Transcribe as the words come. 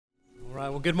Right,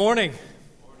 well, good morning.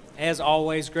 As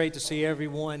always, great to see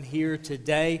everyone here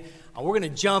today. We're going to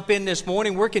jump in this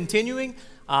morning. We're continuing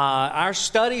our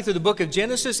study through the book of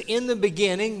Genesis. In the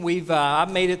beginning,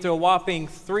 I've made it through a whopping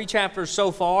 3 chapters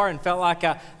so far and felt like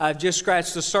I've just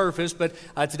scratched the surface. But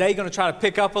today, going to try to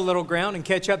pick up a little ground and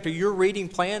catch up to your reading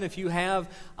plan. If you have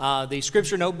the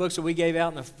scripture notebooks that we gave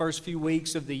out in the first few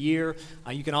weeks of the year,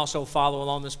 you can also follow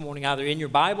along this morning either in your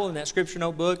Bible in that scripture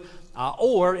notebook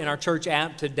or in our church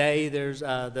app today. There's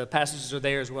the passages are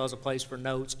there as well as a place for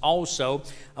notes also.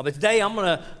 But today I'm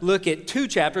going to look at 2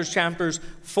 chapters, chapters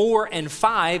 4 and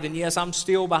 5. And yes, I'm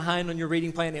still behind on your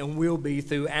reading plan and will be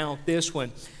throughout this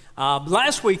one.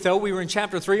 Last week, though, we were in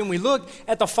chapter 3, and we looked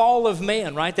at the fall of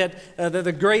man, right? That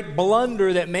the great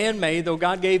blunder that man made, though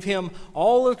God gave him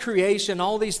all of creation,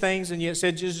 all these things, and yet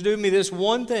said, just do me this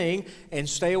one thing and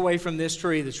stay away from this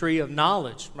tree, the tree of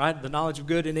knowledge, right? The knowledge of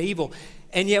good and evil.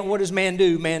 And yet, what does man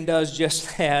do? Man does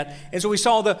just that. And so we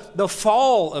saw the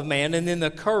fall of man and then the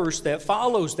curse that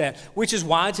follows that, which is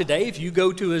why today, if you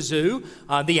go to a zoo,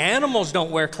 the animals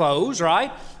don't wear clothes,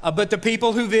 right? But the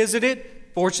people who visit it,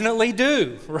 fortunately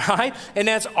do, right? And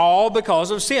that's all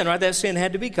because of sin, right? That sin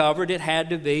had to be covered. It had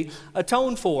to be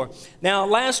atoned for. Now,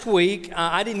 last week,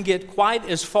 I didn't get quite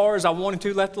as far as I wanted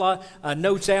to. Left a lot of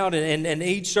notes out, and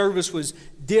each service was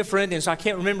different, and so I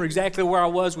can't remember exactly where I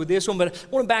was with this one, but I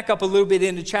want to back up a little bit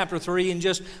into chapter 3 and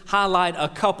just highlight a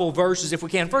couple verses if we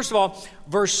can. First of all,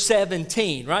 verse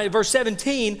 17, right? Verse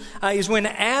 17 is when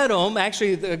Adam,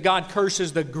 actually God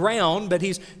curses the ground, but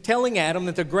he's telling Adam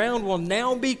that the ground will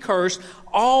now be cursed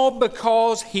all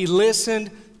because he listened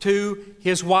to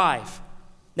his wife.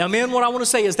 Now, men, what I want to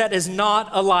say is that is not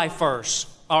a life verse.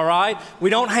 All right? We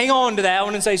don't hang on to that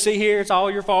one and say, see here, it's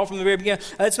all your fault from the very beginning.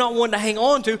 It's not one to hang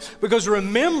on to because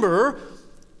remember,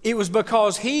 it was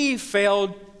because he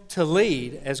failed to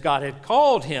lead as God had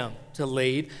called him to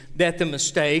lead that the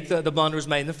mistake, the blunder was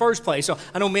made in the first place. So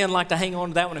I know men like to hang on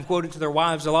to that one and quote it to their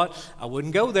wives a lot. I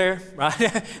wouldn't go there, right?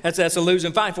 that's a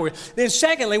losing fight for you. Then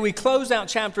secondly, we closed out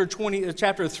chapter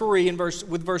 3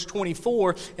 with verse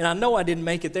 24, and I know I didn't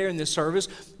make it there in this service,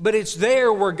 but it's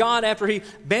there where God, after he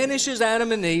banishes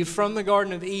Adam and Eve from the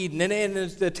Garden of Eden, and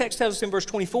the text tells us in verse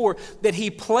 24 that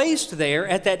he placed there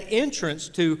at that entrance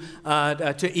to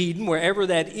Eden, wherever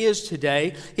that is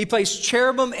today, he placed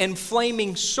cherubim and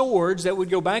flaming swords that would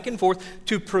go back and forth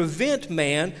to prevent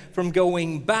man from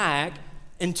going back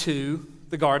into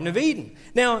the Garden of Eden.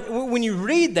 Now, when you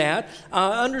read that,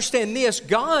 understand this.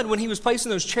 God, when he was placing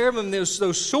those cherubim,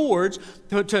 those swords,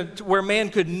 to where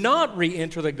man could not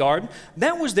re-enter the garden,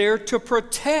 that was there to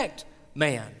protect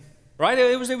man. Right?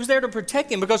 It was there to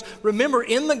protect him because remember,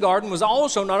 in the garden was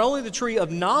also not only the tree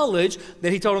of knowledge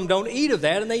that he told them don't eat of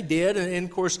that, and they did, and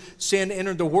of course sin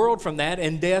entered the world from that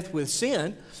and death with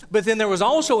sin, but then there was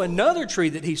also another tree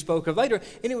that he spoke of later,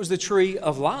 and it was the tree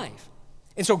of life.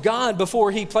 And so God,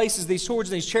 before he places these swords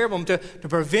and these cherubim to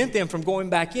prevent them from going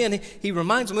back in, he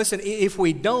reminds them, listen, if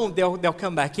we don't, they'll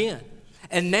come back in.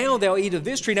 And now they'll eat of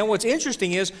this tree. Now what's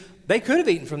interesting is they could have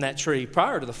eaten from that tree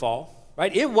prior to the fall.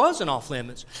 Right? It wasn't off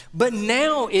limits, but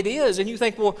now it is. And you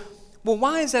think, well,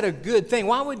 why is that a good thing?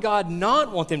 Why would God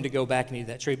not want them to go back and eat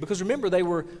that tree? Because remember, they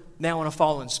were now in a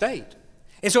fallen state.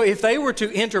 And so if they were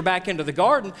to enter back into the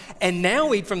garden and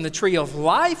now eat from the tree of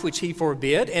life, which he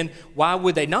forbid, and why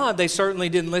would they not? They certainly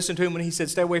didn't listen to him when he said,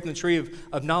 stay away from the tree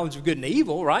of knowledge of good and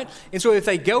evil, right? And so if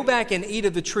they go back and eat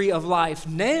of the tree of life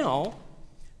now,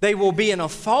 they will be in a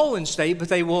fallen state, but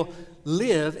they will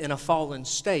live in a fallen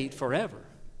state forever.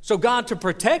 So God, to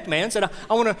protect man, said,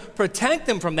 I want to protect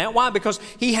them from that. Why? Because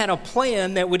he had a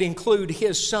plan that would include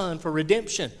his son for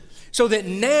redemption. So that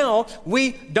now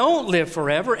we don't live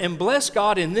forever, and bless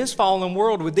God, in this fallen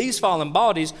world with these fallen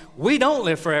bodies, we don't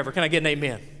live forever. Can I get an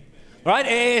amen? Right?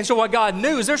 And so what God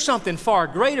knew is there's something far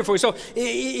greater for you. So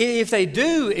if they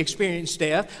do experience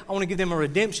death, I want to give them a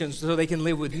redemption so they can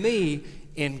live with me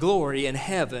in glory in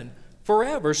heaven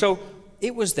forever. So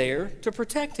it was there to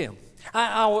protect him.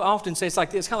 I often say it's like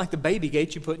this, kind of like the baby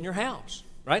gate you put in your house,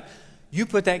 right? You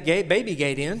put that baby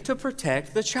gate in to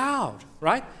protect the child,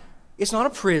 right? It's not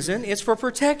a prison, it's for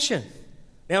protection.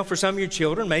 Now, for some of your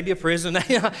children, maybe a prison,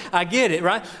 I get it,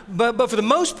 right? But for the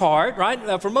most part,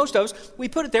 right, for most of us, we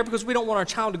put it there because we don't want our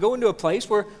child to go into a place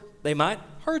where they might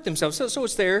hurt themselves. So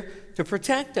it's there to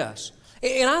protect us.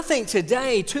 And I think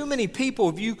today, too many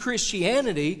people view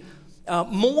Christianity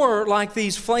more like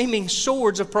these flaming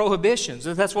swords of prohibitions.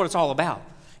 That's what it's all about.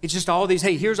 It's just all these,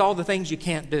 hey, here's all the things you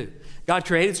can't do. God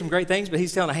created some great things, but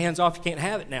he's telling hands off, you can't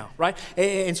have it now, right?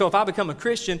 And so if I become a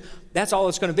Christian, that's all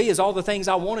it's going to be is all the things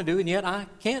I want to do, and yet I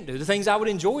can't do. The things I would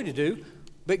enjoy to do,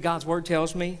 but God's word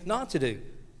tells me not to do.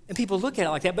 And people look at it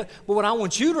like that. But what I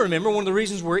want you to remember, one of the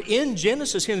reasons we're in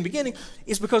Genesis here in the beginning,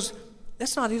 is because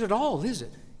that's not it at all, is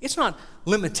it? It's not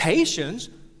limitations,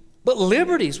 but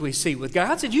liberties we see with God.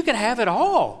 God said you can have it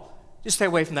all. Just stay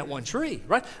away from that one tree,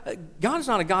 right? God is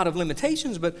not a God of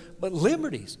limitations, but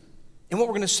liberties. And what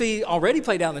we're going to see already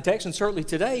played out in the text, and certainly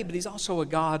today, but he's also a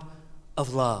God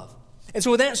of love. And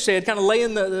so with that said, kind of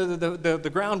laying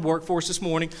the groundwork for us this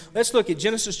morning, let's look at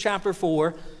Genesis chapter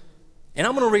 4. And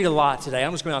I'm going to read a lot today.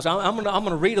 I'm just going to be honest. I'm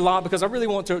going to read a lot because I really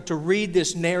want to read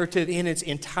this narrative in its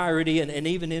entirety and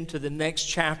even into the next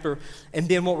chapter. And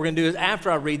then what we're going to do is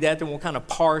after I read that, then we'll kind of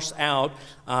parse out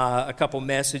a couple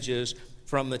messages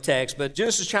from the text. But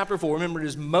Genesis chapter 4, remember it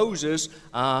is Moses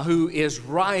who is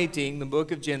writing the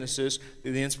book of Genesis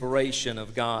through the inspiration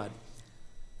of God.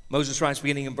 Moses writes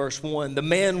beginning in verse 1, "The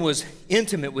man was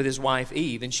intimate with his wife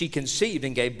Eve, and she conceived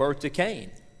and gave birth to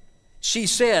Cain. She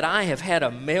said, 'I have had a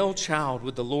male child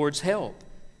with the Lord's help.'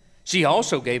 She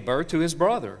also gave birth to his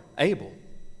brother, Abel.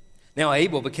 Now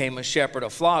Abel became a shepherd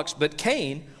of flocks, but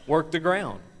Cain worked the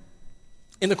ground.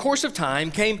 In the course of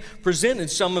time, Cain presented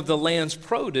some of the land's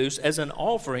produce as an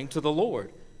offering to the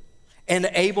Lord. And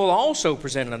Abel also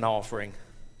presented an offering,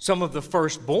 some of the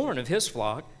firstborn of his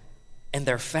flock and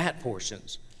their fat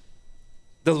portions.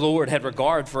 The Lord had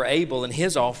regard for Abel and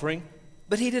his offering,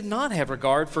 but he did not have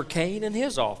regard for Cain and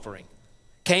his offering.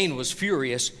 Cain was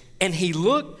furious, and he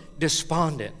looked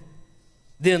despondent.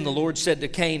 Then the Lord said to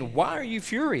Cain, 'Why are you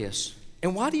furious?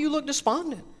 And why do you look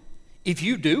despondent? If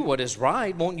you do what is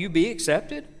right, won't you be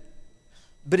accepted?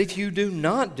 But if you do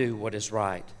not do what is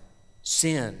right,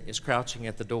 sin is crouching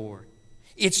at the door.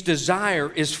 Its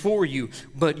desire is for you,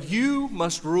 but you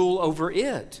must rule over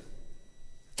it.'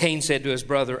 Cain said to his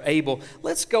brother Abel,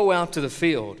 'Let's go out to the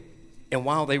field.' And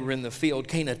while they were in the field,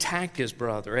 Cain attacked his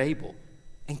brother Abel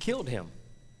and killed him.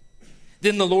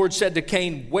 Then the Lord said to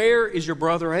Cain, 'Where is your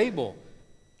brother Abel?'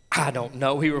 'I don't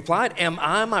know,' he replied. 'Am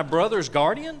I my brother's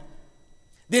guardian?'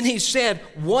 Then he said,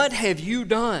 'What have you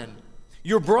done?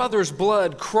 Your brother's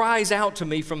blood cries out to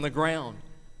me from the ground.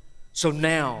 So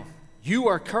now you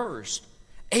are cursed,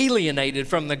 alienated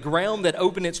from the ground that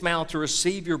opened its mouth to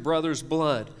receive your brother's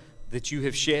blood that you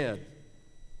have shed.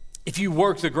 If you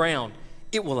work the ground,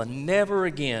 it will never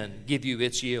again give you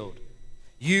its yield.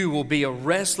 You will be a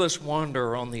restless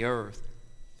wanderer on the earth.'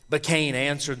 But Cain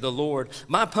answered the Lord,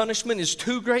 'My punishment is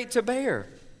too great to bear.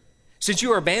 Since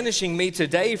you are banishing me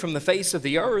today from the face of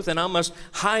the earth, and I must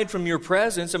hide from your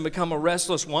presence and become a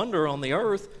restless wanderer on the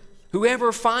earth,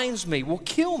 whoever finds me will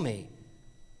kill me.'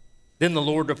 Then the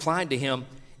Lord replied to him,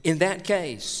 'In that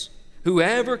case,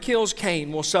 whoever kills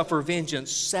Cain will suffer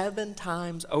vengeance 7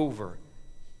 times over.'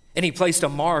 And he placed a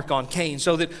mark on Cain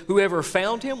so that whoever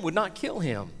found him would not kill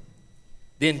him.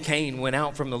 Then Cain went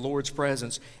out from the Lord's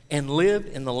presence and lived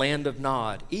in the land of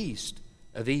Nod, east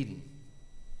of Eden.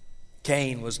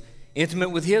 Cain was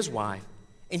intimate with his wife,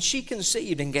 and she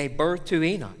conceived and gave birth to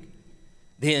Enoch.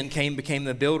 Then Cain became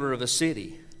the builder of a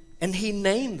city, and he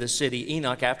named the city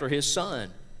Enoch after his son.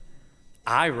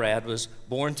 Irad was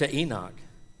born to Enoch.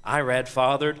 Irad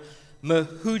fathered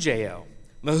Mehujael.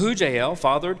 Mehujael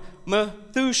fathered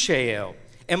Methushael.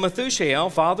 And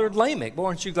Methushael fathered Lamech. Boy,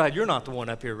 aren't you glad you're not the one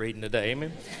up here reading today?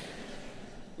 Amen.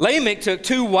 Lamech took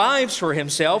 2 wives for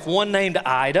himself, one named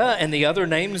Ida and the other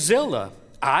named Zillah.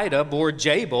 Ida bore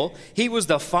Jabal. He was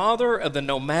the father of the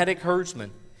nomadic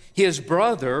herdsmen. His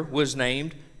brother was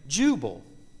named Jubal.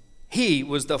 He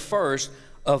was the first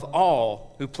of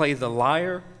all who played the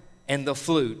lyre and the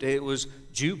flute. It was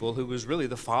Jubal who was really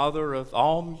the father of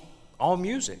all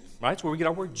music, right? It's where we get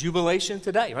our word jubilation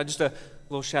today, right? Just a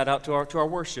little shout out to our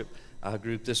worship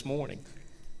group this morning.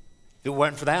 If it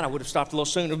weren't for that, I would have stopped a little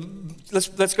sooner.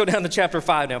 Let's go down to chapter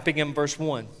 5 now, picking up in verse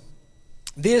 1.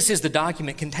 This is the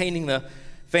document containing the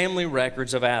family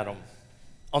records of Adam.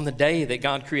 On the day that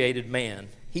God created man,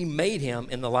 he made him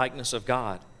in the likeness of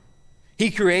God.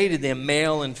 He created them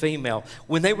male and female.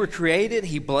 When they were created,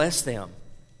 he blessed them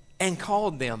and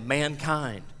called them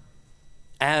mankind.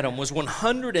 Adam was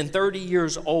 130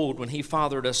 years old when he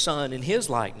fathered a son in his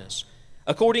likeness,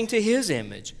 according to his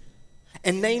image,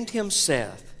 and named him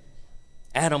Seth.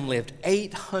 Adam lived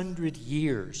 800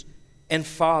 years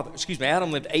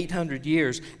Adam lived 800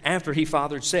 years after he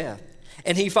fathered Seth,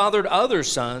 and he fathered other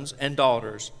sons and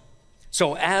daughters.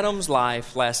 So Adam's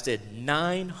life lasted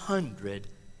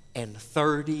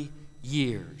 930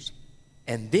 years,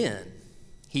 and then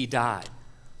he died.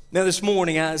 Now this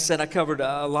morning, I said I covered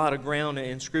a lot of ground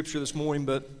in Scripture this morning,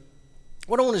 but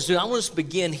what I want to do, I want us to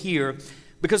begin here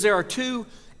because there are 2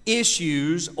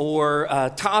 issues or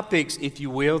topics, if you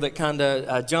will, that kind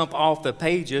of jump off the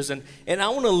pages, and I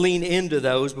want to lean into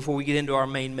those before we get into our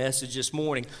main message this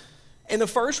morning. And the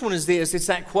first one is this. It's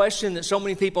that question that so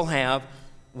many people have.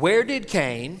 Where did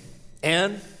Cain,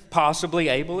 and possibly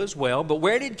Abel as well, but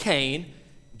where did Cain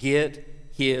get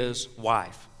his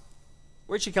wife?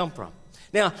 Where'd she come from?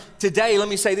 Now, today, let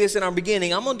me say this in our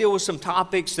beginning. I'm going to deal with some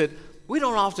topics that we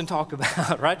don't often talk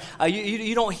about, right?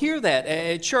 You don't hear that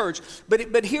at church.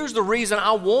 But here's the reason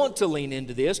I want to lean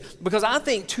into this, because I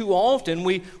think too often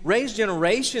we raise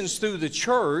generations through the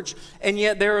church, and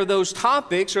yet there are those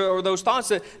topics or those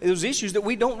thoughts, those issues that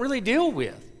we don't really deal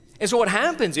with. And so what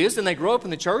happens is, then they grow up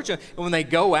in the church, and when they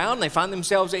go out and they find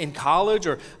themselves in college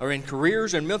or in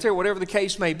careers or in military, whatever the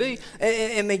case may be,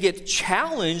 and they get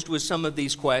challenged with some of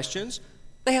these questions,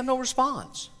 they have no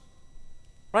response.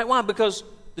 Right? Why? Because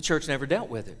the church never dealt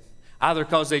with it. Either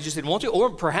because they just didn't want to, or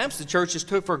perhaps the church just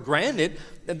took for granted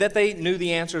that they knew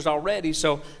the answers already.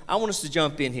 So I want us to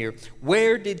jump in here.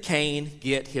 Where did Cain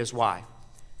get his wife?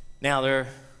 Now, there are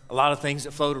a lot of things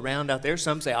that float around out there.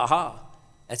 Some say, aha,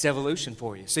 that's evolution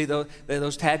for you. See,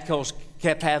 those tadpoles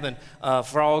kept having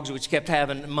frogs, which kept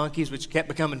having monkeys, which kept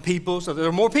becoming people. So there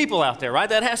are more people out there, right?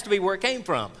 That has to be where it came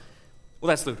from. Well,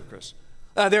 that's ludicrous.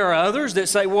 There are others that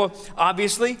say, well,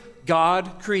 obviously,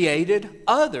 God created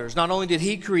others. Not only did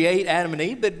he create Adam and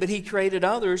Eve, but he created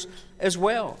others as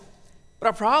well. But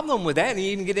our problem with that, and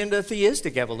you even get into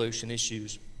theistic evolution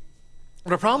issues,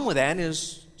 but our problem with that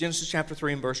is Genesis chapter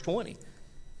 3 and verse 20.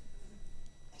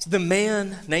 So the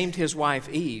man named his wife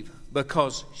Eve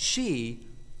because she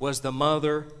was the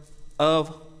mother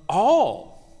of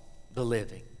all the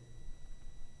living.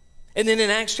 And then in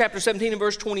Acts chapter 17 and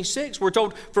verse 26, we're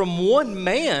told from one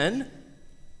man,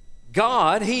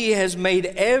 God, he has made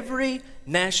every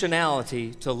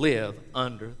nationality to live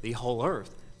under the whole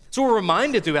earth. So we're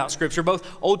reminded throughout Scripture, both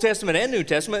Old Testament and New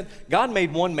Testament, God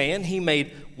made one man, he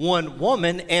made one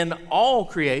woman, and all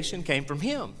creation came from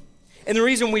him. And the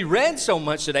reason we read so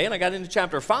much today, and I got into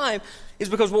chapter 5, is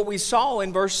because what we saw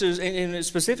in verses, and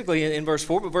specifically in verse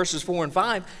 4, but verses 4 and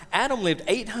 5, Adam lived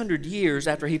 800 years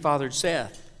after he fathered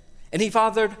Seth. And he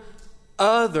fathered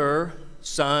other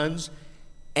sons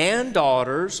and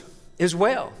daughters as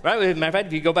well. Right? As a matter of fact,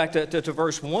 if you go back to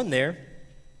verse 1 there,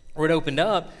 where it opened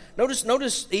up,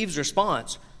 notice Eve's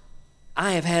response.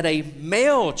 I have had a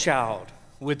male child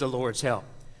with the Lord's help.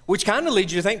 Which kind of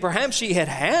leads you to think perhaps she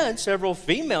had several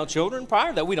female children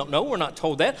prior to that. We don't know. We're not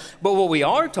told that. But what we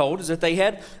are told is that they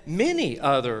had many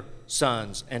other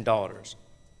sons and daughters.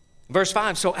 Verse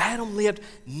 5, so Adam lived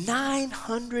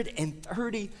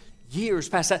 930 years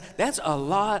past that. That's a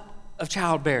lot of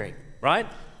childbearing, right?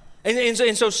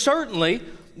 And so certainly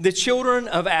the children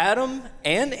of Adam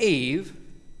and Eve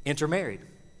intermarried,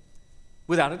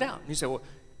 without a doubt. And you say, well,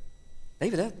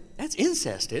 David, that's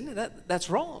incest, isn't it? That's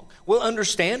wrong. Well,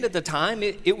 understand at the time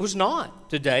it was not.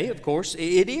 Today, of course,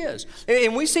 it is.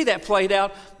 And we see that played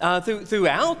out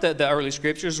throughout the early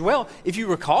scriptures as well. If you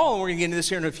recall, and we're going to get into this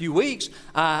here in a few weeks,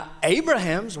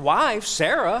 Abraham's wife,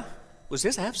 Sarah, was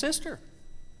his half-sister.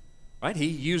 Right? He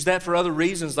used that for other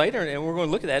reasons later, and we're going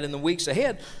to look at that in the weeks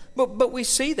ahead. But we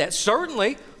see that.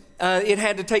 Certainly, it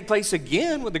had to take place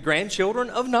again with the grandchildren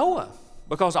of Noah,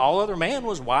 because all other man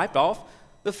was wiped off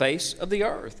the face of the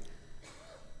earth.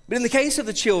 But in the case of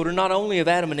the children, not only of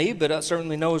Adam and Eve, but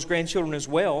certainly Noah's grandchildren as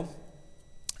well,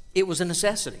 it was a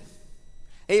necessity.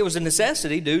 It was a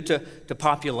necessity due to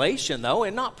population, though,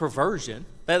 and not perversion.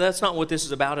 That's not what this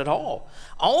is about at all.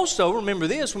 Also, remember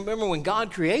this. Remember when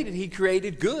God created, he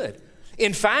created good.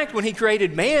 In fact, when he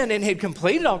created man and had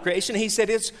completed all creation, he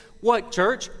said it's what,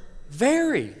 church?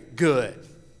 Very good,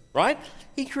 right?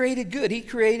 He created good. He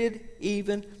created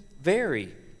even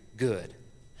very good.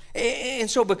 And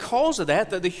so because of that,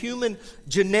 the human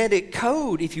genetic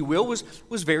code, if you will,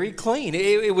 was very clean.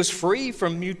 It was free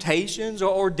from mutations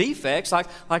or defects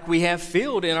like we have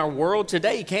filled in our world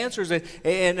today, cancers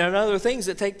and other things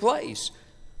that take place.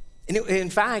 And in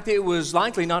fact, it was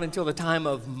likely not until the time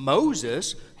of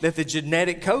Moses that the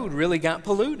genetic code really got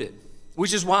polluted,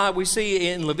 which is why we see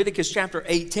in Leviticus chapter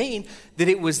 18 that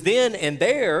it was then and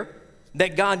there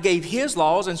that God gave his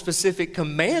laws and specific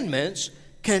commandments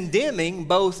condemning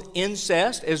both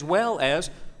incest as well as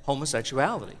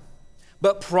homosexuality.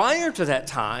 But prior to that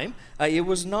time, it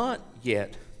was not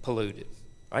yet polluted.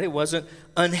 Right? It wasn't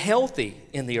unhealthy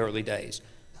in the early days.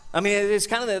 I mean, it's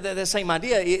kind of the same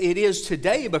idea. It is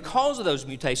today because of those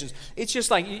mutations. It's just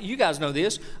like, you guys know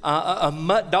this, a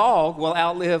mutt dog will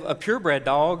outlive a purebred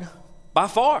dog by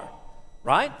far,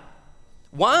 right?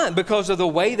 Why? Because of the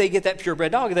way they get that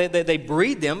purebred dog. They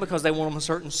breed them because they want them a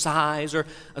certain size or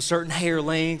a certain hair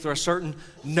length or a certain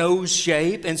nose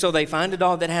shape. And so they find a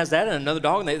dog that has that and another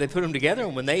dog, and they put them together.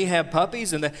 And when they have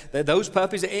puppies, and those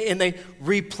puppies, and they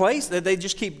replace that, they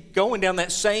just keep going down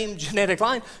that same genetic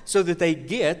line so that they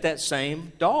get that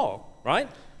same dog, right?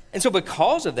 And so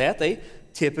because of that, they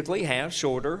typically have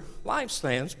shorter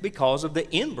lifespans because of the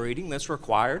inbreeding that's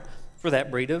required for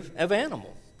that breed of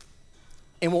animal.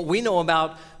 And what we know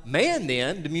about man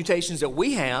then, the mutations that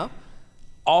we have,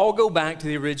 all go back to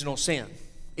the original sin.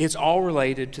 It's all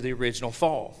related to the original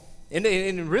fall. And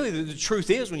really the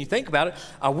truth is, when you think about it,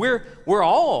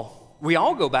 we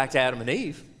all go back to Adam and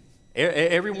Eve.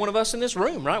 Every one of us in this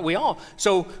room, right? We all.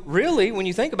 So really, when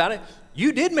you think about it,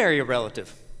 you did marry a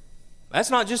relative. That's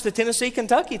not just a Tennessee,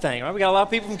 Kentucky thing, right? We got a lot of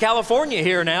people from California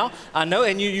here now. I know,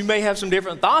 and you may have some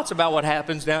different thoughts about what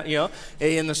happens down,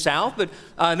 in the South. But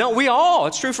no,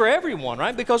 it's true for everyone,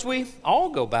 right? Because we all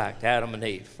go back to Adam and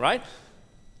Eve, right?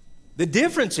 The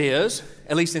difference is,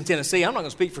 at least in Tennessee, I'm not going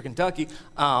to speak for Kentucky,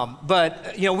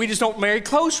 but we just don't marry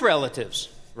close relatives,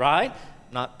 right?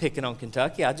 I'm not picking on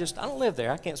Kentucky. I don't live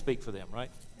there. I can't speak for them, right?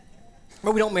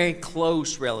 But we don't marry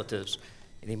close relatives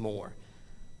anymore.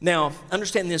 Now,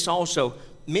 understand this also.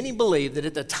 Many believe that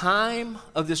at the time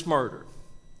of this murder,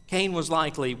 Cain was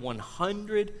likely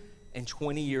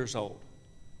 120 years old.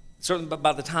 Certainly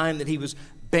by the time that he was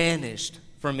banished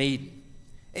from Eden.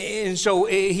 And so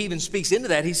he even speaks into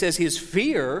that. He says his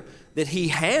fear that he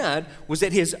had was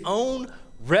that his own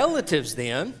relatives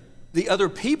then, the other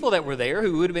people that were there,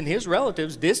 who would have been his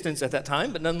relatives, distant at that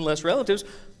time, but nonetheless relatives,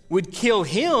 would kill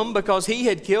him because he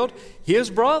had killed his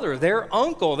brother, their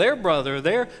uncle, their brother,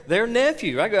 their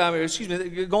nephew,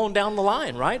 going down the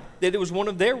line, right? That it was one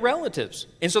of their relatives.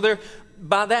 And so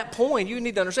by that point, you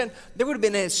need to understand, there would have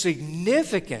been a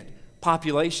significant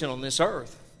population on this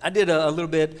earth. I did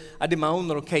my own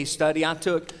little case study. I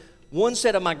took one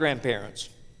set of my grandparents.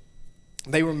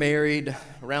 They were married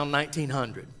around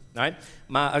 1900, right?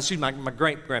 My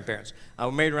great-grandparents were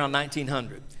married around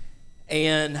 1900.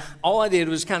 And all I did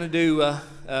was kind of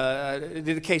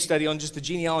did a case study on just the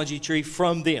genealogy tree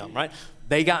from them, right?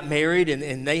 They got married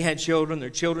and they had children, their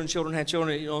children had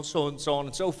children, so on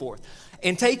and so forth.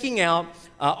 And taking out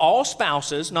all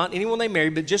spouses, not anyone they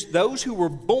married, but just those who were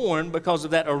born because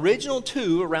of that original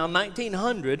two around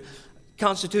 1900,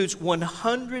 constitutes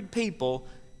 100 people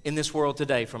in this world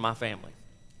today from my family.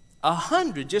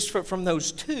 100 just from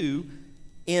those two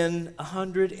in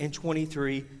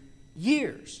 123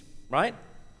 years. Right?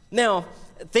 Now,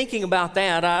 thinking about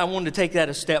that, I wanted to take that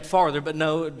a step farther, but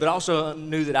also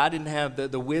knew that I didn't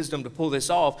have the wisdom to pull this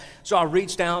off. So I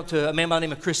reached out to a man by the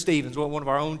name of Chris Stevens, one of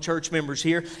our own church members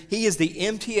here. He is the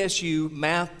MTSU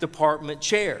math department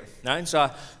chair. Right? So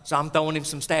I'm throwing him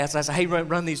some stats. I said, hey,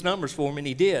 run these numbers for me, and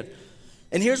he did.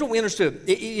 And here's what we understood.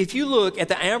 If you look at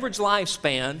the average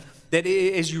lifespan, that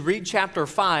as you read chapter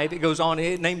 5, it goes on,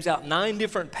 it names out 9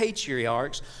 different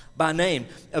patriarchs by name.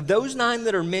 Of those 9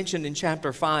 that are mentioned in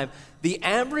chapter 5, the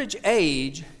average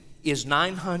age is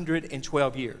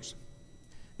 912 years.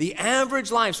 The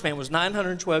average lifespan was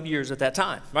 912 years at that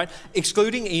time, right?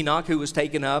 Excluding Enoch, who was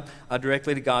taken up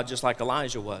directly to God just like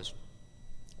Elijah was.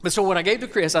 But so what I gave to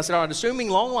Chris, I said, all right, assuming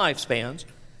long lifespans,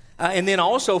 and then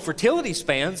also fertility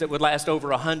spans that would last over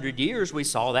 100 years. We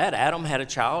saw that. Adam had a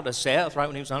child, a Seth, right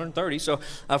when he was 130. So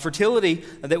fertility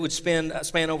that would span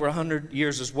over 100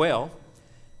 years as well.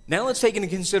 Now let's take into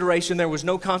consideration there was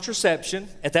no contraception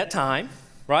at that time,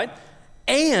 right?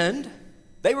 And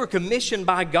they were commissioned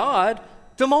by God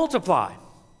to multiply,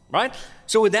 right?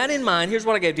 So with that in mind, here's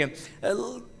what I gave to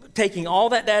him. Taking all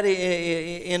that data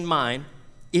in mind,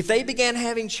 if they began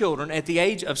having children at the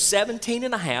age of 17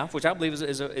 and a half, which I believe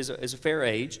is a fair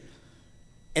age,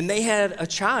 and they had a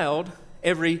child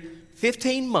every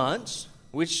 15 months,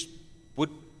 which would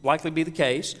likely be the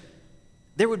case,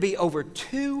 there would be over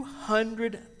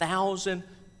 200,000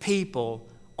 people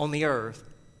on the earth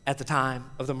at the time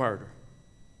of the murder.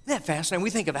 Isn't that fascinating? We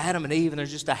think of Adam and Eve and there's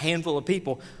just a handful of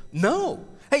people. No.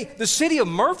 Hey, the city of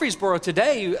Murfreesboro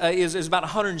today is about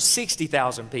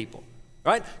 160,000 people.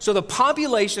 Right? So the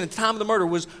population at the time of the murder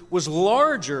was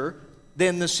larger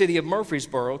than the city of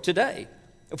Murfreesboro today.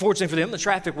 Fortunately for them, the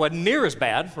traffic wasn't near as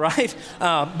bad, right?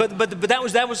 But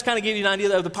that was kind of giving you an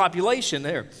idea of the population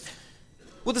there.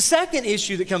 Well, the second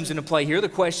issue that comes into play here, the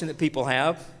question that people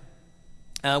have,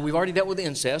 we've already dealt with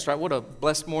incest, right? What a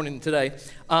blessed morning today.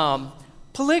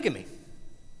 Polygamy,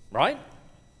 right?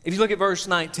 If you look at verse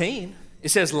 19, it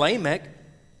says Lamech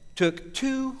took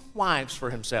 2 wives for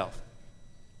himself.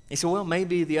 He said, well,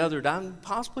 maybe the other died,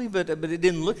 possibly, but it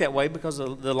didn't look that way because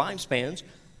of the lifespans.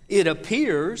 It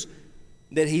appears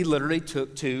that he literally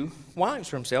took 2 wives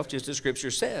for himself, just as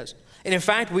Scripture says. And in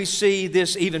fact, we see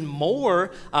this even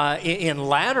more in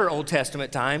latter Old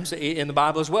Testament times in the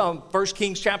Bible as well. 1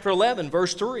 Kings chapter 11,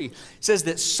 verse 3 says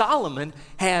that Solomon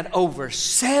had over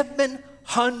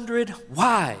 700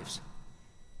 wives.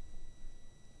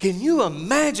 Can you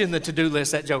imagine the to-do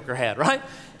list that joker had, right?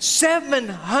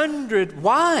 700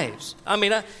 wives. I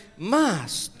mean,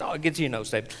 it gets you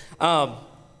nose tape.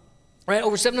 Right,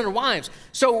 over 700 wives.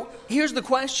 So here's the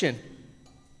question.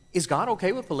 Is God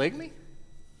okay with polygamy?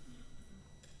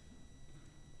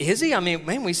 Is he? I mean,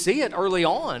 man, we see it early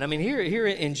on. I mean, here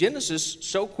in Genesis,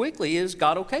 so quickly, is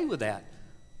God okay with that?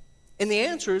 And the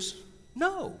answer is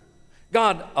no.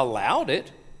 God allowed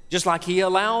it, just like he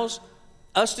allows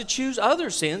us to choose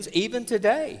other sins even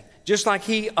today. Just like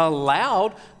he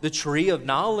allowed the tree of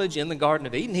knowledge in the Garden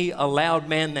of Eden, he allowed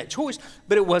man that choice,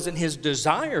 but it wasn't his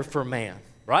desire for man,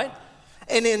 right?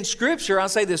 And in Scripture, I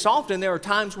say this often, there are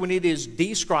times when it is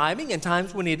describing and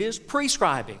times when it is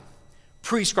prescribing.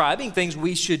 Prescribing things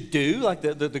we should do, like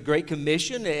the Great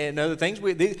Commission and other things.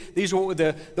 These are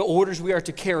the orders we are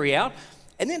to carry out.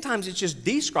 And then times it's just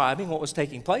describing what was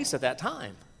taking place at that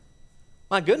time.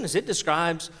 My goodness, it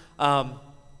describes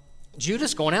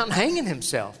Judas going out and hanging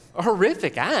himself. A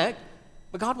horrific act,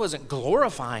 but God wasn't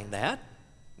glorifying that.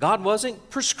 God wasn't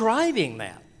prescribing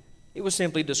that. It was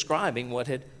simply describing what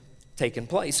had taken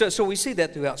place. So we see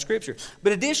that throughout Scripture.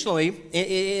 But additionally,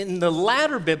 in the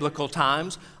latter biblical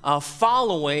times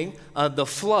following the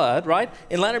flood, right?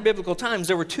 In latter biblical times,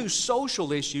 there were 2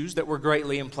 social issues that were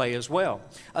greatly in play as well.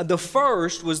 The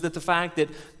first was that the fact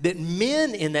that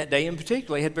men in that day in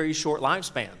particular had very short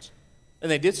lifespans.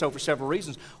 And they did so for several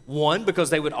reasons. One,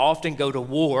 because they would often go to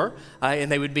war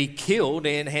and they would be killed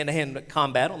in hand-to-hand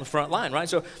combat on the front line, right?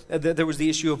 So there was the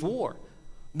issue of war.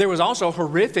 There was also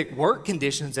horrific work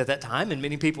conditions at that time, and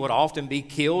many people would often be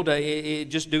killed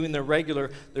just doing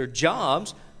their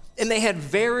jobs. And they had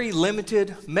very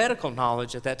limited medical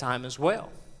knowledge at that time as well.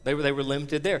 They were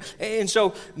limited there. And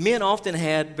so men often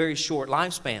had very short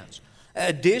lifespans.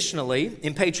 Additionally,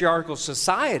 in patriarchal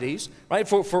societies, right,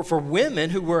 for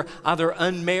women who were either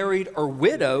unmarried or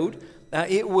widowed,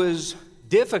 it was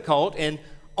difficult and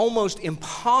almost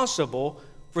impossible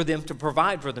for them to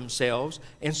provide for themselves,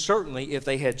 and certainly if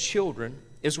they had children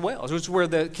as well. So it's where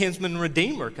the kinsman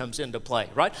redeemer comes into play,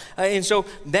 right? And so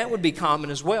that would be common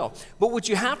as well. But what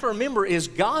you have to remember is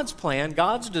God's plan,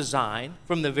 God's design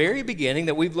from the very beginning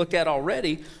that we've looked at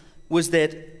already was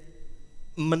that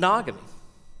monogamy.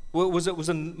 It was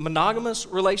a monogamous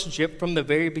relationship from the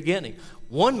very beginning.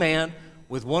 One man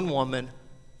with one woman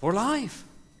for life.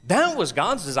 That was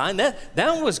God's design. That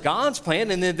was God's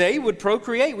plan, and that they would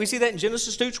procreate. We see that in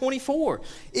Genesis 2:24.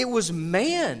 It was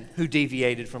man who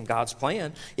deviated from God's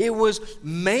plan. It was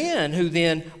man who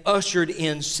then ushered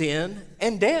in sin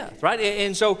and death, right?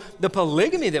 And so the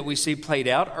polygamy that we see played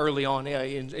out early on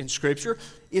in Scripture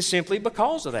is simply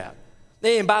because of that.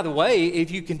 And by the way,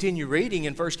 if you continue reading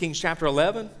in 1 Kings chapter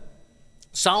 11,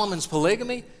 Solomon's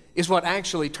polygamy is what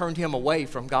actually turned him away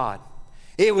from God.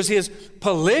 It was his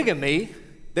polygamy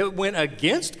that went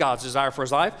against God's desire for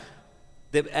his life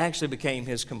that actually became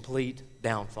his complete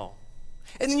downfall.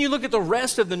 And then you look at the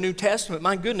rest of the New Testament,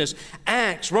 my goodness,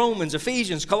 Acts, Romans,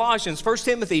 Ephesians, Colossians, 1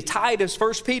 Timothy, Titus,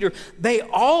 1 Peter, they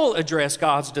all address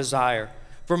God's desire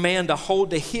for man to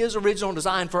hold to his original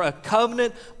design for a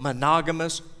covenant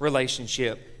monogamous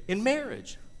relationship in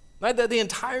marriage. Right? The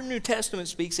entire New Testament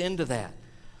speaks into that.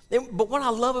 But what I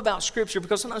love about Scripture,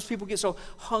 because sometimes people get so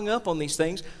hung up on these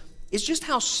things, is just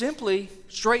how simply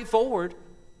straightforward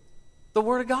the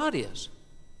Word of God is.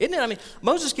 Isn't it? I mean,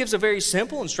 Moses gives a very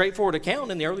simple and straightforward account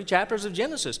in the early chapters of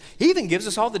Genesis. He even gives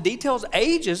us all the details,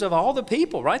 ages of all the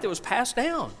people, right, that was passed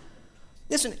down.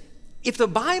 Listen, if the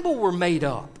Bible were made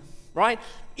up, right,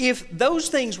 if those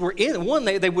things were in, one,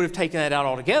 they would have taken that out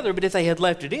altogether, but if they had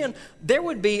left it in, there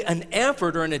would be an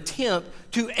effort or an attempt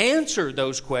to answer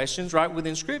those questions, right,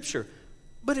 within Scripture.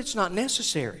 But it's not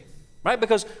necessary. Right?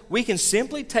 Because we can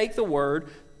simply take the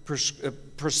word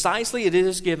precisely it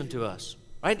is given to us.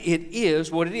 Right? It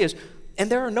is what it is. And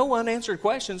there are no unanswered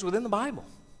questions within the Bible.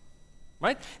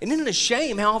 Right? And isn't it a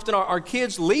shame how often our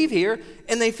kids leave here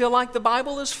and they feel like the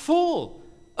Bible is full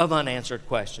of unanswered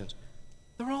questions?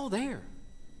 They're all there.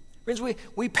 Friends,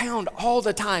 we pound all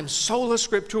the time, sola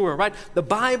scriptura, right? The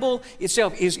Bible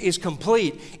itself is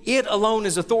complete. It alone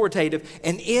is authoritative,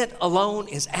 and it alone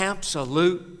is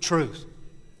absolute truth.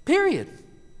 Period.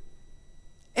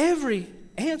 Every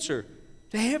answer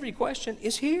to every question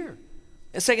is here.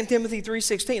 In 2 Timothy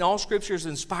 3:16, all Scripture is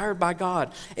inspired by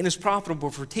God and is profitable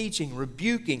for teaching,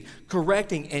 rebuking,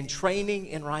 correcting, and training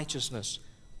in righteousness.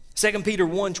 2 Peter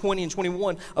 1, 20 and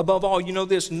 21, above all, you know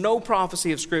this, no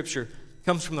prophecy of Scripture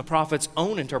comes from the prophet's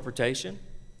own interpretation,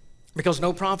 because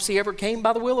no prophecy ever came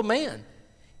by the will of man.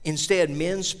 Instead,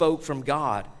 men spoke from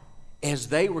God as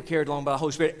they were carried along by the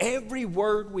Holy Spirit. Every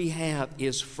word we have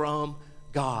is from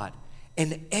God.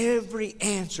 And every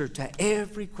answer to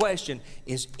every question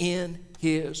is in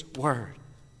His Word.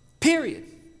 Period.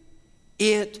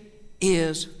 It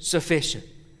is sufficient.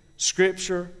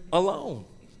 Scripture alone.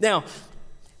 Now,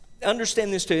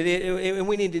 understand this too, and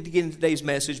we need to get into today's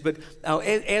message, but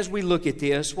as we look at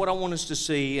this, what I want us to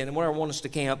see and what I want us to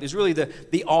camp is really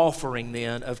the offering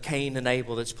then of Cain and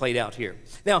Abel that's played out here.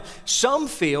 Now, some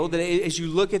feel that as you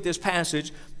look at this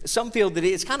passage, some feel that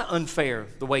it's kind of unfair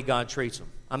the way God treats them.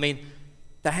 I mean,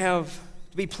 to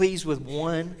be pleased with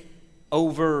one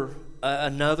over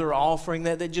another offering,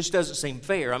 that just doesn't seem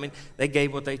fair. I mean, they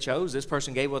gave what they chose. This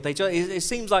person gave what they chose. It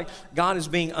seems like God is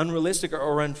being unrealistic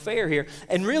or unfair here.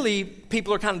 And really,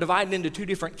 people are kind of divided into two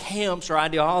different camps or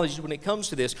ideologies when it comes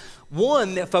to this.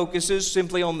 One that focuses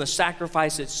simply on the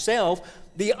sacrifice itself.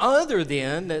 The other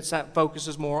then that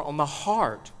focuses more on the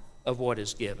heart of what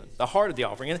is given, the heart of the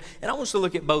offering. And I want us to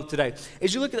look at both today.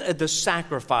 As you look at the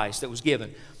sacrifice that was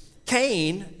given,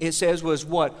 Cain, it says, was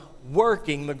what?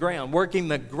 Working the ground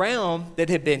that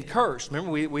had been cursed.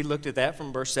 Remember, we looked at that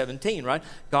from verse 17, right?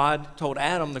 God told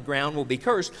Adam the ground will be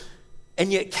cursed,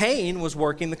 and yet Cain was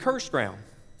working the cursed ground.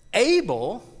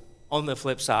 Abel, on the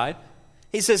flip side,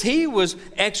 he says he was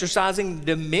exercising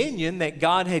dominion that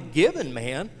God had given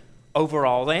man over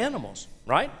all the animals,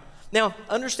 right? Now,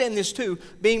 understand this too,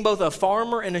 being both a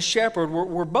farmer and a shepherd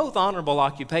were both honorable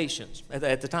occupations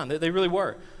at the time. They really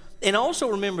were. And also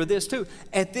remember this too,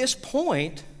 at this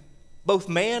point, both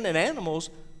man and animals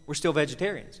were still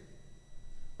vegetarians,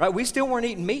 right? We still weren't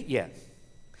eating meat yet.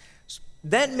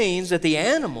 That means that the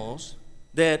animals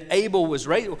that Abel was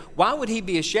raising, why would he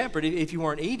be a shepherd if you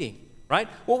weren't eating, right?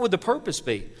 What would the purpose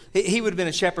be? He would have been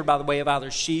a shepherd by the way of either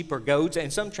sheep or goats,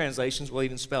 and some translations will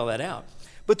even spell that out.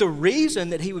 But the reason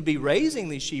that he would be raising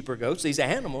these sheep or goats, these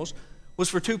animals, was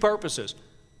for two purposes.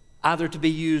 Either to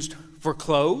be used for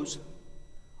clothes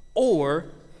or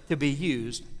to be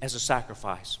used as a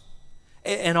sacrifice.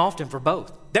 And often for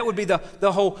both. That would be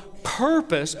the whole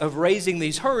purpose of raising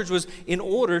these herds, was in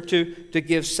order to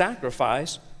give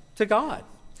sacrifice to God.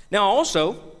 Now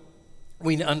also,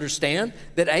 we understand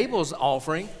that Abel's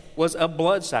offering was a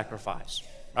blood sacrifice.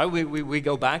 Right? We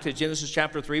go back to Genesis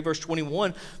chapter 3, verse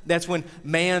 21. That's when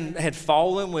man had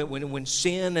fallen, when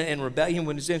sin and rebellion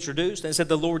was introduced. And it said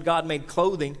the Lord God made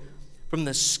clothing from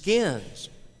the skins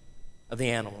of the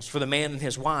animals for the man and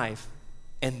his wife,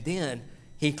 and then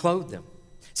He clothed them.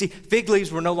 See, fig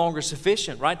leaves were no longer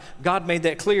sufficient, right? God made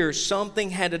that clear. Something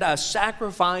had to die. A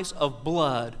sacrifice of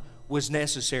blood was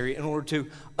necessary in order to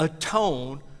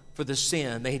atone for the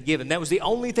sin they had given. That was the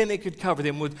only thing that could cover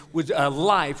them.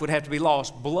 Life would have to be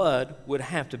lost. Blood would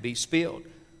have to be spilled.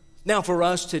 Now for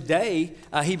us today,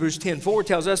 Hebrews 10:4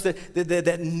 tells us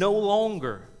that no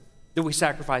longer do we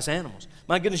sacrifice animals.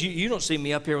 My goodness, you don't see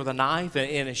me up here with a knife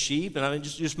and a sheep and I'm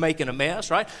just making a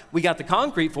mess, right? We got the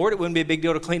concrete for it. It wouldn't be a big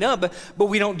deal to clean up, but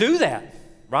we don't do that,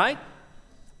 right?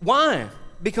 Why?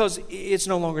 Because it's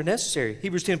no longer necessary.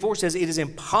 Hebrews 10:4 says it is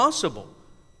impossible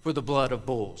for the blood of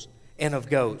bulls and of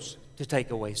goats to take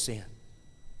away sin.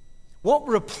 What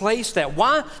replaced that?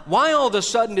 Why all of a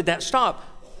sudden did that stop?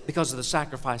 Because of the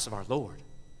sacrifice of our Lord.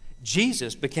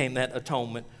 Jesus became that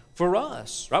atonement for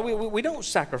us, right? We don't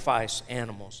sacrifice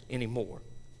animals anymore.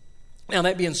 Now,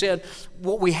 that being said,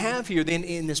 what we have here then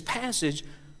in this passage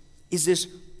is this,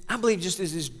 I believe, just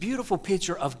is this beautiful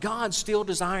picture of God still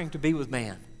desiring to be with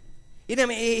man. You know, I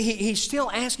mean, he's still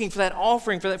asking for that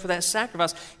offering, for that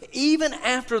sacrifice, even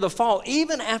after the fall,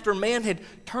 even after man had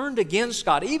turned against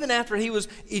God, even after he was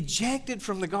ejected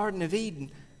from the Garden of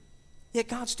Eden. Yet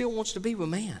God still wants to be with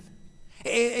man.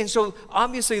 And so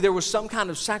obviously there was some kind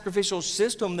of sacrificial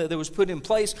system that was put in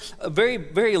place. Very,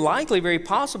 very likely, very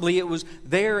possibly, it was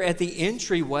there at the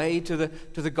entryway to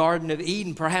the Garden of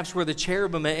Eden, perhaps where the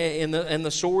cherubim and the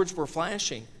swords were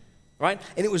flashing, right?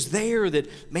 And it was there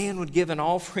that man would give an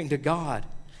offering to God.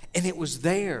 And it was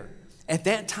there at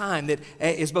that time that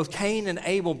as both Cain and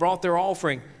Abel brought their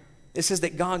offering, it says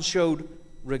that God showed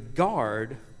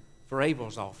regard for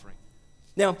Abel's offering.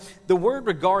 Now, the word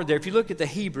regard there, if you look at the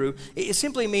Hebrew, it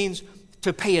simply means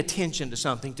to pay attention to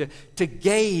something, to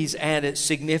gaze at it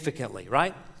significantly,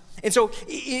 right? And so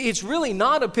it's really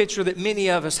not a picture that many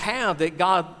of us have, that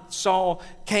God saw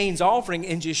Cain's offering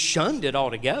and just shunned it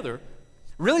altogether.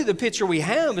 Really, the picture we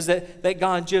have is that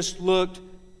God just looked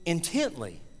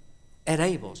intently at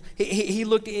Abel's. He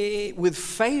looked with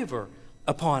favor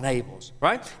upon Abel's,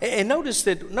 right? And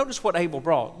notice what Abel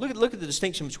brought. Look at the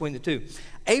distinction between the two.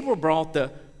 Abel brought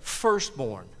the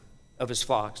firstborn of his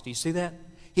flocks. Do you see that?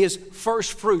 His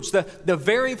first fruits, the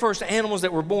very first animals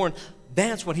that were born,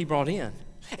 that's what he brought in.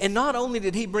 And not only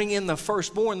did he bring in the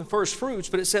firstborn, the first fruits,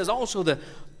 but it says also the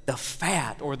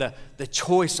fat or the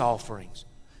choice offerings.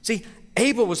 See,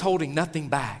 Abel was holding nothing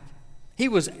back. He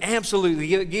was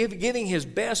absolutely giving his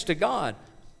best to God.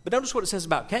 But notice what it says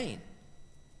about Cain.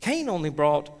 Cain only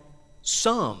brought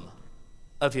some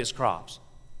of his crops.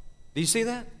 Do you see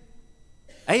that?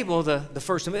 Abel, the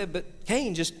first of it, but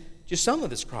Cain just some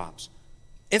of his crops.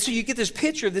 And so you get this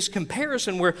picture of this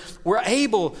comparison where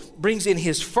Abel brings in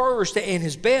his first and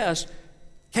his best,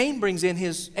 Cain brings in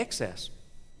his excess.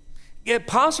 Yeah,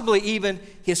 possibly even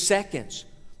his seconds,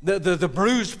 the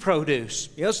bruised produce.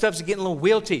 Stuff's getting a little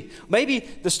wilty. Maybe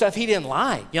the stuff he didn't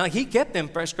like. Like he kept them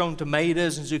fresh-grown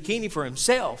tomatoes and zucchini for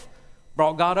himself.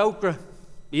 Brought God okra.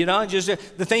 Just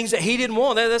the things that he didn't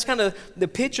want. That's kind of the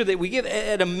picture that we give.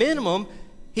 At a minimum,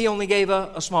 he only gave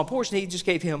a small portion. He just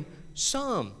gave him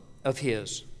some of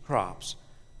his crops.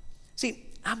 See,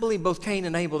 I believe both Cain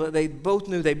and Abel, that they both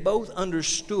knew, they both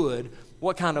understood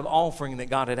what kind of offering that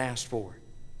God had asked for.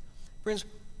 Friends,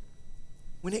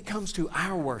 when it comes to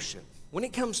our worship, when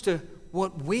it comes to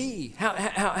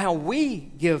how we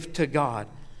give to God,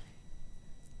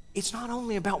 it's not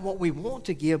only about what we want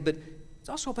to give, but it's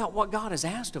also about what God has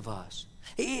asked of us.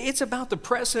 It's about the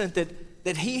precedent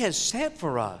that He has set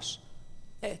for us.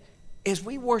 As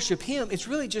we worship Him, it's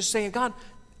really just saying, God,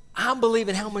 I believe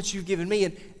in how much you've given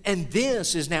me, and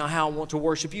this is now how I want to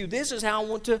worship you. This is how I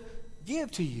want to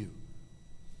give to you.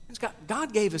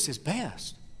 God gave us His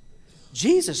best.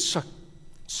 Jesus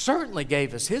certainly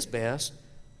gave us His best.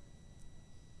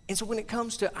 And so when it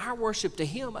comes to our worship to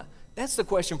Him, that's the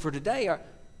question for today.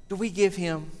 Do we give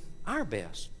Him our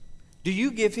best? Do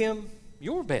you give Him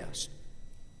your best?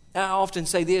 I often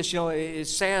say this,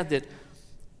 it's sad that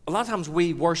a lot of times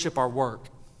we worship our work,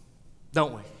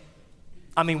 don't we?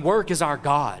 I mean, work is our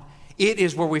God. It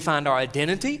is where we find our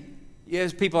identity.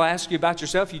 As people ask you about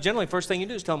yourself, you generally, first thing you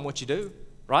do is tell them what you do,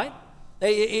 right?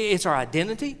 It's our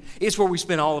identity. It's where we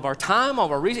spend all of our time, all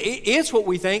of our reason. It's what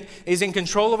we think is in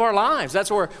control of our lives.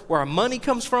 That's where our money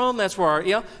comes from. That's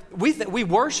where we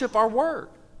worship our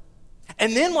work.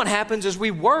 And then what happens is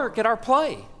we work at our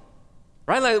play.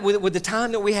 Right? Like with the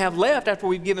time that we have left after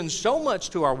we've given so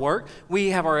much to our work, we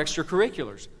have our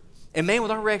extracurriculars. And man,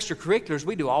 with our extracurriculars,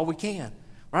 we do all we can.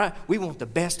 Right? We want the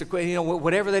best,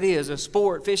 whatever that is, a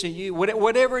sport, fishing,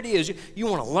 whatever it is. You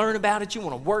want to learn about it. You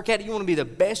want to work at it. You want to be the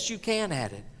best you can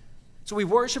at it. So we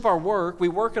worship our work. We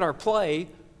work at our play.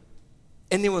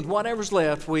 And then with whatever's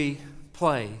left, we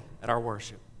play at our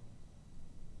worship.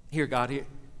 Here, God,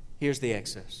 here's the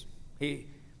excess.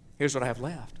 Here's what I have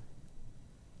left.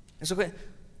 And so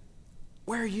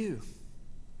where are you?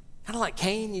 Kind of like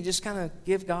Cain, you just kind of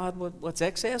give God what's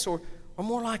excess, or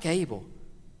more like Abel.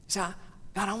 You say,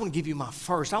 God, I want to give you my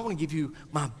first. I want to give you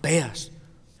my best,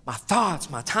 my thoughts,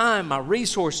 my time, my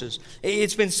resources.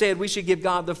 It's been said we should give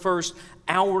God the first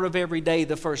hour of every day,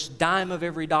 the first dime of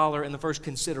every dollar, and the first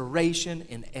consideration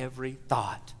in every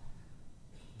thought.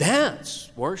 That's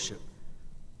worship.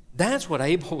 That's what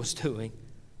Abel was doing.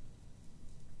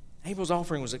 Abel's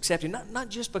offering was accepted, not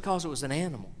just because it was an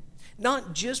animal,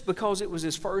 not just because it was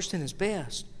his first and his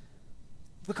best,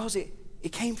 because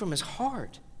it came from his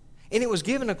heart. And it was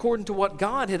given according to what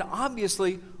God had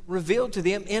obviously revealed to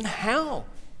them in how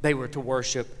they were to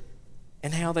worship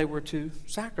and how they were to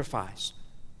sacrifice.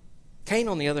 Cain,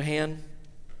 on the other hand,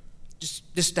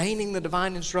 just disdaining the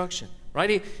divine instruction, right?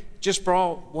 He just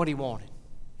brought what he wanted.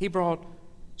 He brought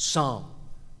some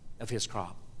of his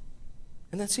crop.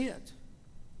 And that's it.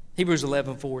 Hebrews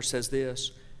 11:4 says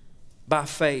this, by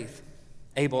faith,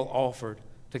 Abel offered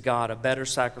to God a better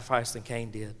sacrifice than Cain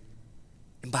did.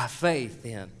 And by faith,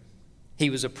 then, he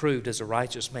was approved as a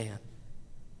righteous man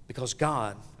because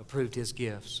God approved his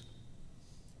gifts.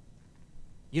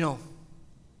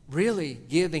 Really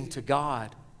giving to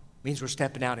God means we're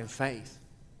stepping out in faith.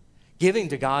 Giving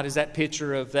to God is that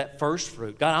picture of that first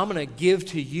fruit. God, I'm going to give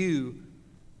to you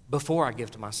before I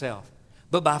give to myself.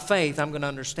 But by faith, I'm going to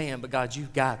understand, but God,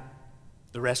 you've got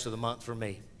the rest of the month for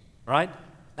me, right?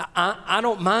 I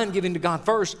don't mind giving to God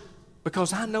first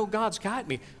because I know God's got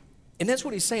me. And that's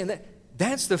what he's saying.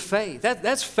 That's the faith.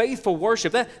 That's faithful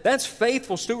worship. That's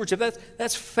faithful stewardship.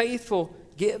 That's faithful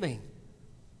giving.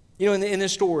 In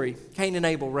this story, Cain and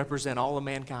Abel represent all of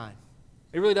mankind.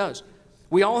 It really does.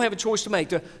 We all have a choice to make,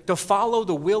 to follow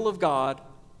the will of God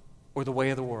or the way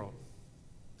of the world.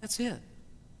 That's it.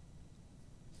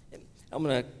 I'm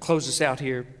going to close this out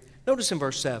here. Notice in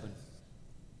verse 7,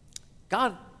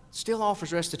 God still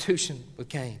offers restitution with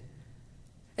Cain.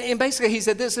 And basically he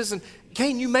said this, listen,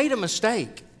 Cain, you made a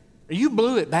mistake. You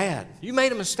blew it bad. You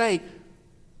made a mistake,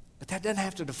 but that doesn't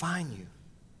have to define you.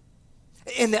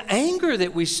 And the anger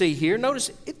that we see here, notice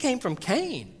it came from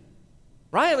Cain,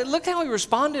 right? I mean, look how he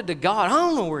responded to God. I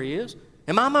don't know where he is.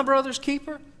 Am I my brother's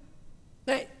keeper?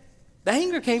 The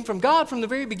anger came from God from the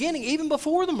very beginning, even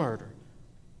before the murder.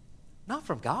 Not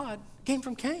from God. It came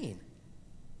from Cain.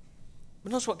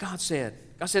 But notice what God said.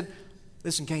 God said,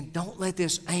 listen, Cain, don't let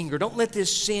this anger, don't let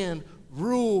this sin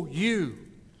rule you.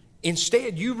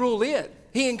 Instead, you rule it.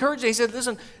 He encouraged it. He said,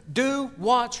 listen, do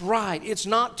what's right. It's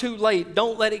not too late.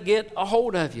 Don't let it get a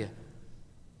hold of you.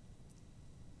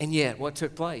 And yet, what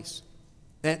took place?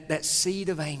 That seed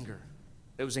of anger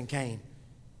that was in Cain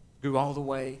grew all the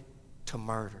way to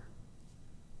murder.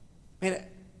 Man,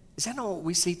 is that not what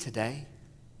we see today?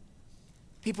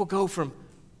 People go from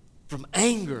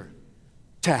anger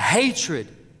to hatred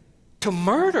to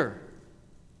murder.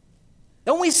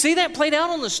 Don't we see that played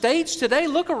out on the stage today?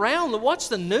 Look around. Watch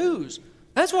the news.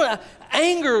 That's what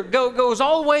anger goes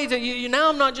all the way to you. Now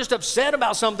I'm not just upset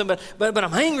about something, but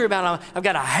I'm angry about it. I've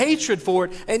got a hatred for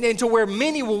it. And to where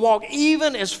many will walk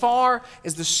even as far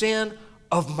as the sin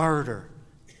of murder.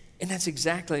 And that's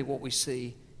exactly what we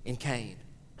see in Cain.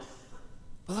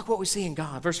 But look what we see in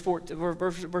God. Verse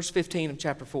 15 of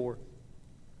chapter 4.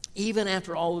 Even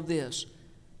after all of this,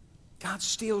 God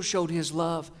still showed his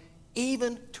love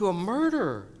even to a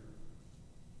murderer.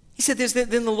 He said this, then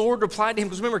the Lord replied to him,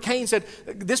 because remember Cain said,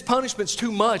 this punishment's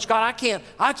too much. God,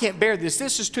 I can't bear this.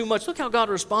 This is too much. Look how God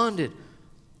responded.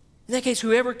 In that case,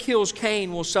 whoever kills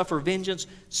Cain will suffer vengeance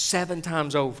 7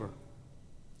 times over.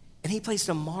 And he placed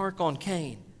a mark on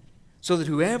Cain so that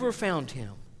whoever found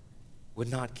him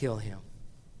would not kill him.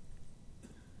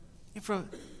 And from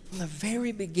the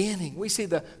very beginning, we see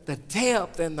the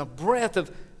depth and the breadth of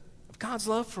God's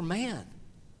love for man.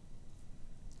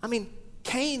 I mean,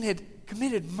 Cain had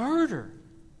committed murder.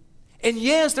 And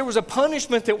yes, there was a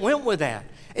punishment that went with that.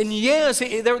 And yes,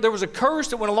 there was a curse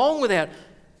that went along with that.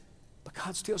 But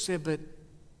God still said, but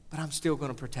I'm still going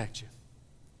to protect you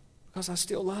because I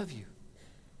still love you.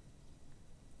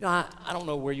 You know, I don't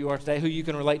know where you are today, who you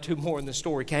can relate to more in this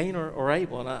story, Cain or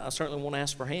Abel, and I certainly won't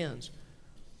ask for hands.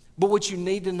 But what you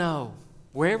need to know,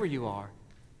 wherever you are,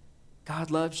 God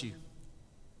loves you.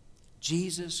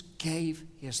 Jesus gave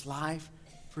his life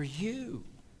for you.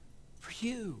 For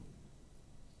you.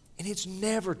 And it's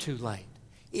never too late.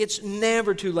 It's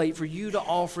never too late for you to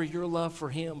offer your love for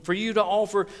him, for you to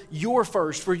offer your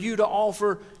first, for you to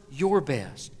offer your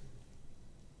best.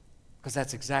 Because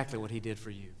that's exactly what he did for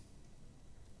you.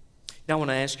 Now I want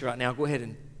to ask you right now, go ahead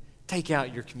and take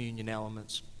out your communion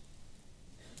elements.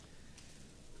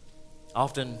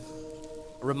 Often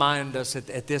remind us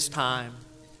at this time,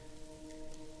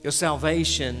 your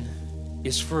salvation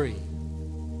is free,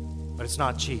 but it's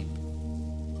not cheap.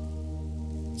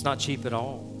 It's not cheap at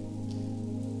all.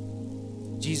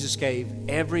 Jesus gave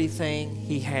everything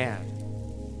he had,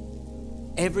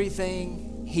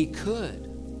 everything he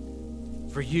could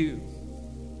for you.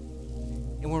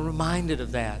 And we're reminded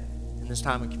of that in this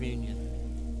time of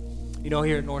communion. You know,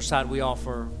 here at Northside, we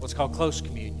offer what's called close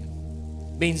communion.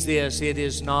 It means this, it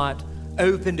is not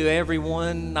open to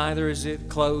everyone, neither is it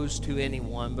closed to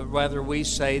anyone, but rather we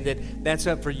say that that's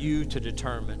up for you to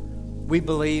determine. We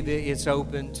believe it's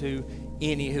open to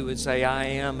any who would say, I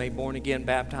am a born-again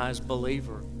baptized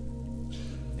believer.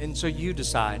 And so you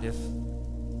decide if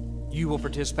you will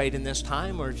participate in this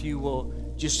time or if you will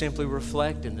just simply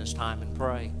reflect in this time and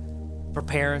pray. For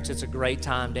parents, it's a great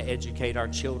time to educate our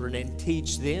children and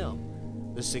teach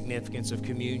them the significance of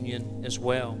communion as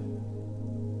well.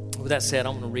 With that said,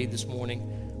 I'm going to read this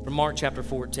morning from Mark chapter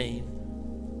 14.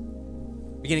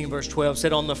 Beginning in verse 12,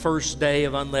 said, on the first day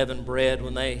of unleavened bread,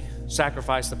 when they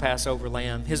sacrificed the Passover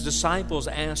lamb, his disciples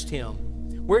asked him,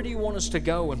 where do you want us to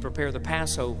go and prepare the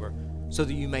Passover so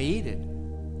that you may eat it?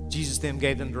 Jesus then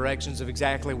gave them directions of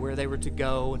exactly where they were to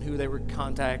go and who they would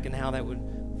contact and how that would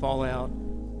fall out.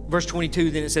 Verse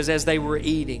 22, then it says, as they were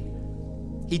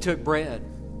eating, he took bread,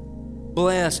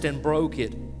 blessed and broke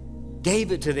it,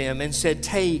 gave it to them and said,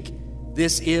 take,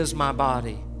 this is my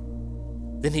body.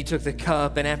 Then he took the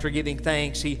cup, and after giving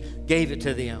thanks, he gave it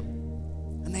to them.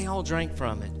 And they all drank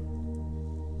from it.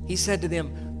 He said to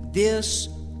them, this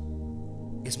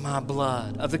is my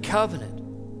blood of the covenant,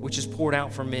 which is poured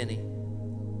out for many.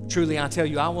 Truly, I tell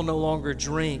you, I will no longer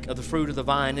drink of the fruit of the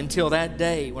vine until that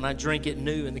day when I drink it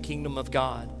new in the kingdom of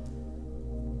God.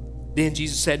 Then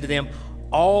Jesus said to them,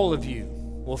 all of you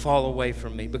will fall away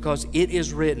from me, because it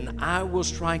is written, I will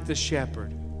strike the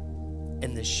shepherd,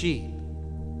 and the sheep,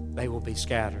 they will be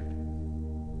scattered.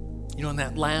 You know, in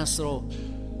that last little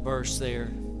verse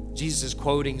there. Jesus is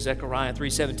quoting Zechariah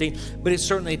 3:17, but it's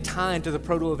certainly tied to the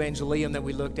proto-evangelium that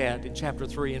we looked at in chapter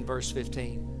 3 and verse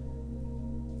 15,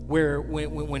 where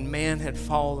when man had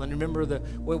fallen, remember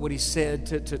what he said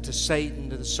to Satan,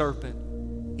 to the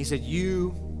serpent. He said,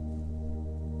 you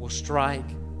will strike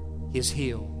his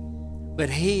heel, but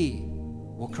he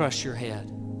will crush your head.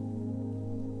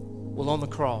 Well, on the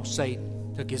cross,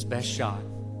 Satan took his best shot.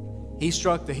 He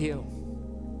struck the heel.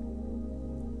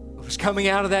 It was coming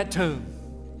out of that tomb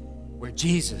where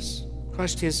Jesus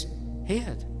crushed his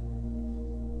head.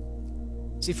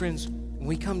 See, friends, when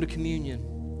we come to communion,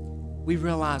 we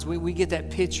realize, we get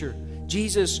that picture.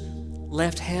 Jesus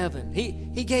left heaven.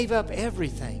 He gave up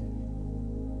everything.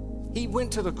 He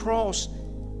went to the cross.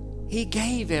 He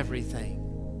gave everything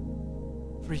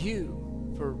for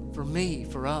you, for me,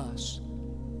 for us.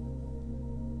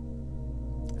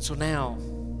 And so now,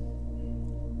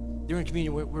 during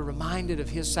communion, we're reminded of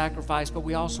his sacrifice, but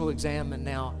we also examine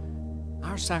now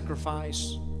our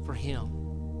sacrifice for him.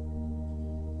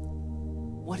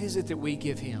 What is it that we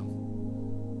give him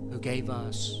who gave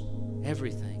us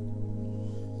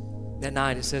everything? That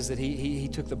night it says that he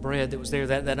took the bread that was there,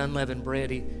 that unleavened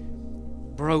bread, he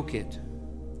broke it,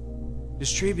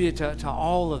 distributed it to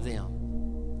all of them.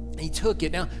 He took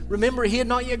it. Now, remember, he had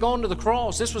not yet gone to the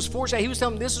cross. This was foreshadowing. He was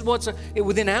telling them this is what's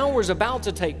within hours about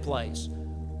to take place.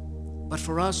 But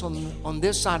for us on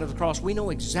this side of the cross, we know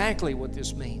exactly what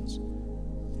this means.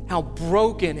 How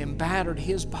broken and battered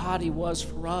his body was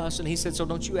for us. And he said, so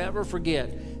don't you ever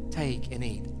forget, take and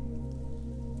eat.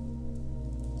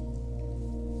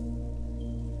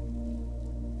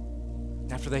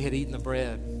 After they had eaten the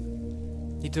bread,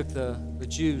 he took the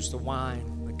juice, the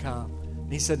wine, the cup.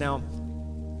 And he said, now,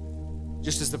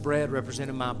 just as the bread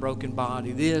represented my broken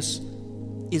body, this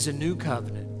is a new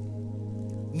covenant.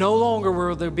 No longer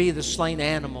will there be the slain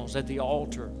animals at the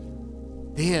altar.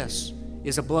 This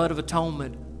is a blood of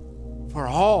atonement for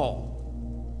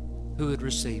all who would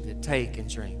receive it. Take and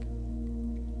drink.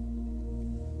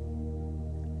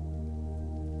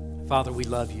 Father, we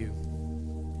love you.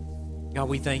 God,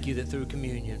 we thank you that through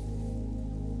communion,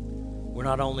 we're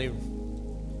not only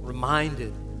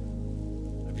reminded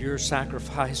of your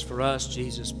sacrifice for us,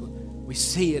 Jesus, but we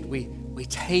see it, we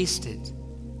taste it,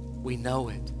 we know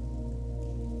it.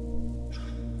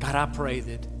 God, I pray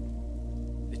that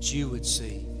you would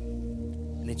see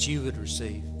and that you would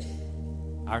receive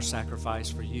our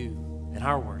sacrifice for you and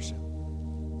our worship.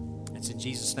 It's in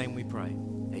Jesus' name we pray.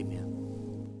 Amen.